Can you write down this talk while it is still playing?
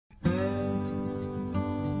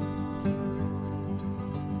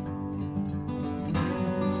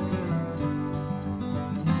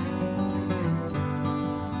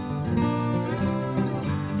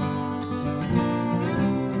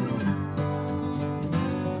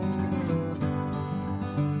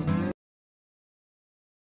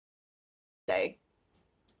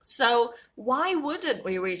So why wouldn't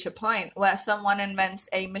we reach a point where someone invents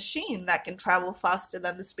a machine that can travel faster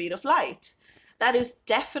than the speed of light? That is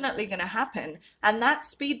definitely going to happen. And that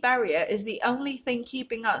speed barrier is the only thing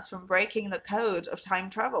keeping us from breaking the code of time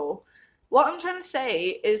travel. What I'm trying to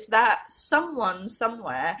say is that someone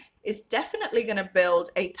somewhere is definitely going to build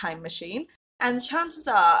a time machine, and chances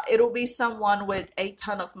are it'll be someone with a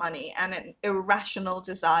ton of money and an irrational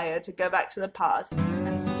desire to go back to the past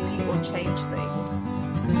and see or change things.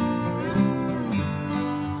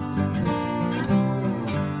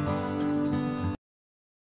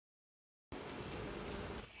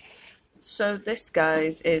 So this,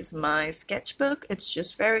 guys, is my sketchbook. It's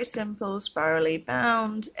just very simple, spirally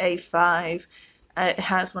bound, A5. It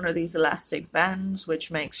has one of these elastic bands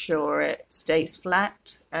which makes sure it stays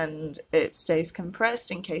flat and it stays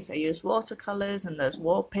compressed in case I use watercolors and there's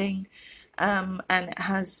warping. And it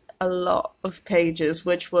has a lot of pages,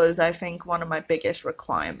 which was, I think, one of my biggest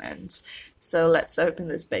requirements. So let's open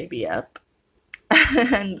this baby up.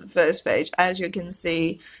 And the first page, as you can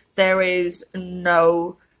see, there is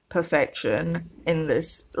no perfection in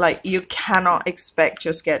this. Like, you cannot expect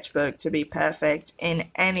your sketchbook to be perfect in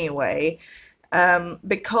any way,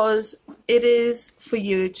 because it is for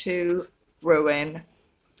you to ruin.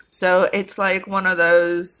 So it's like one of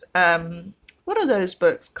those, what are those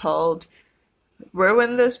books called?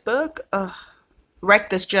 Ruin this book? Ugh.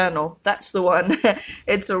 Wreck This Journal. That's the one.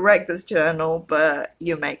 It's a Wreck This Journal, but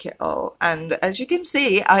you make it all. And as you can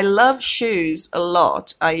see, I love shoes a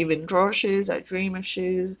lot. I even draw shoes. I dream of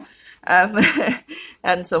shoes. Um,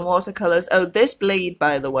 and some watercolors. Oh, this bleed,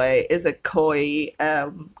 by the way, is a koi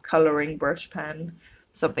coloring brush pen,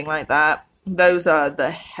 something like that. Those are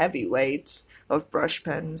the heavyweights of brush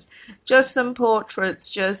pens. Just some portraits.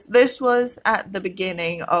 Just this was at the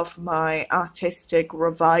beginning of my artistic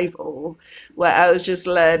revival, where I was just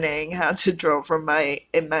learning how to draw from my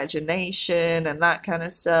imagination and that kind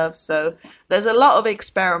of stuff. So there's a lot of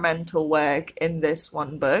experimental work in this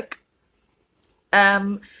one book.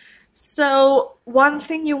 So one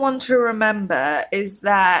thing you want to remember is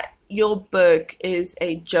that your book is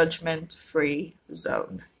a judgment-free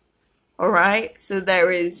zone. All right, so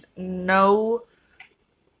there is no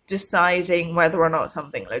deciding whether or not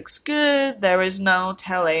something looks good. There is no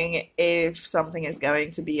telling if something is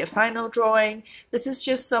going to be a final drawing. This is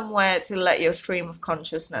just somewhere to let your stream of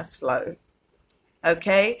consciousness flow.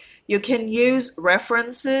 Okay, you can use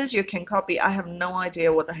references, you can copy, I have no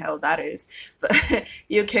idea what the hell that is, but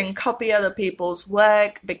you can copy other people's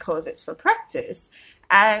work because it's for practice.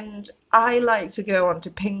 And I like to go onto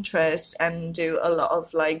Pinterest and do a lot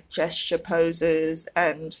of like gesture poses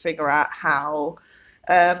and figure out how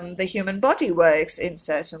the human body works in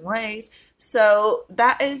certain ways. So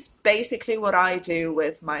that is basically what I do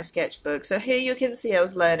with my sketchbook. So here you can see I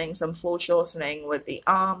was learning some foreshortening with the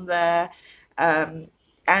arm there.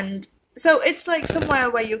 And so it's like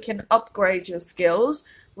somewhere where you can upgrade your skills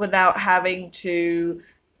without having to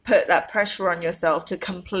put that pressure on yourself to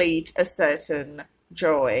complete a certain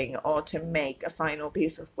drawing or to make a final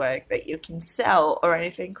piece of work that you can sell or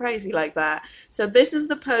anything crazy like that. So this is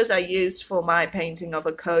the pose I used for my painting of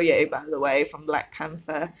Okoye, by the way, from Black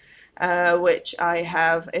Panther, which I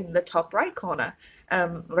have in the top right corner.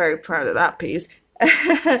 I'm very proud of that piece.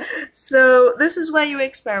 So this is where you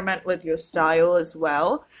experiment with your style as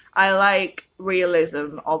well. I like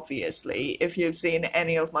realism, obviously. If you've seen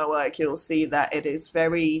any of my work, you'll see that it is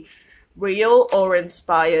very real or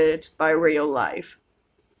inspired by real life.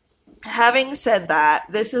 Having said that,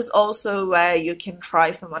 this is also where you can try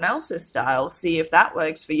someone else's style, see if that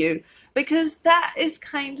works for you, because that is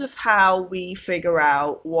kind of how we figure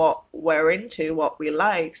out what we're into, what we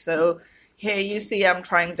like. So here you see I'm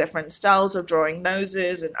trying different styles of drawing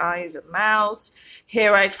noses and eyes and mouths.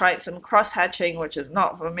 Here I tried some cross-hatching, which is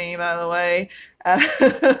not for me, by the way.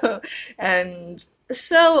 And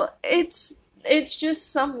so it's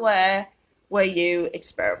just somewhere where you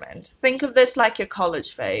experiment. Think of this like your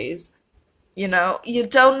college phase. You know, you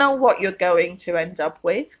don't know what you're going to end up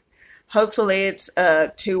with. Hopefully it's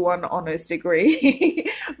a 2-1 honors degree,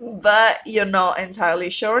 but you're not entirely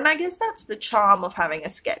sure. And I guess that's the charm of having a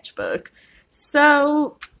sketchbook.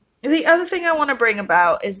 So the other thing I want to bring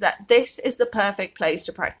about is that this is the perfect place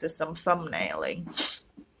to practice some thumbnailing.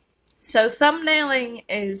 So thumbnailing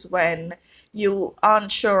is when you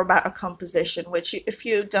aren't sure about a composition, which if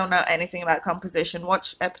you don't know anything about composition,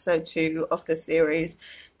 watch episode 2 of the series.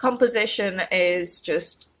 Composition is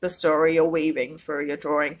just the story you're weaving through your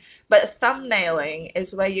drawing. But thumbnailing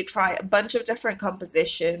is where you try a bunch of different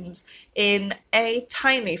compositions in a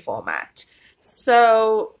tiny format.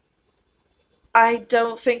 So I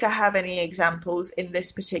don't think I have any examples in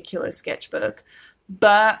this particular sketchbook,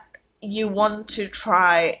 but you want to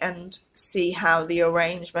try and see how the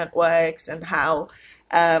arrangement works and how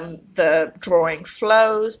the drawing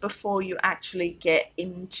flows before you actually get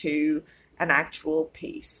into an actual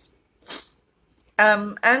piece.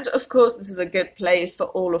 And of course, this is a good place for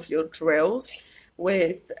all of your drills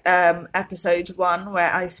with episode 1,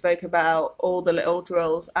 where I spoke about all the little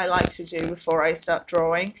drills I like to do before I start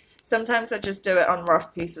drawing. Sometimes I just do it on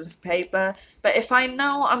rough pieces of paper, but if I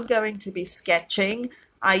know I'm going to be sketching,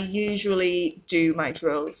 I usually do my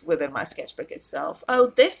drills within my sketchbook itself.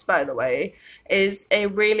 Oh, this, by the way, is a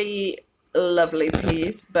really lovely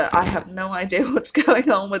piece, but I have no idea what's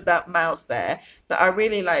going on with that mouth there. But I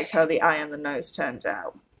really liked how the eye and the nose turned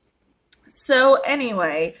out. So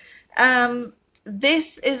anyway,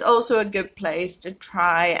 this is also a good place to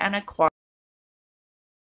try and acquire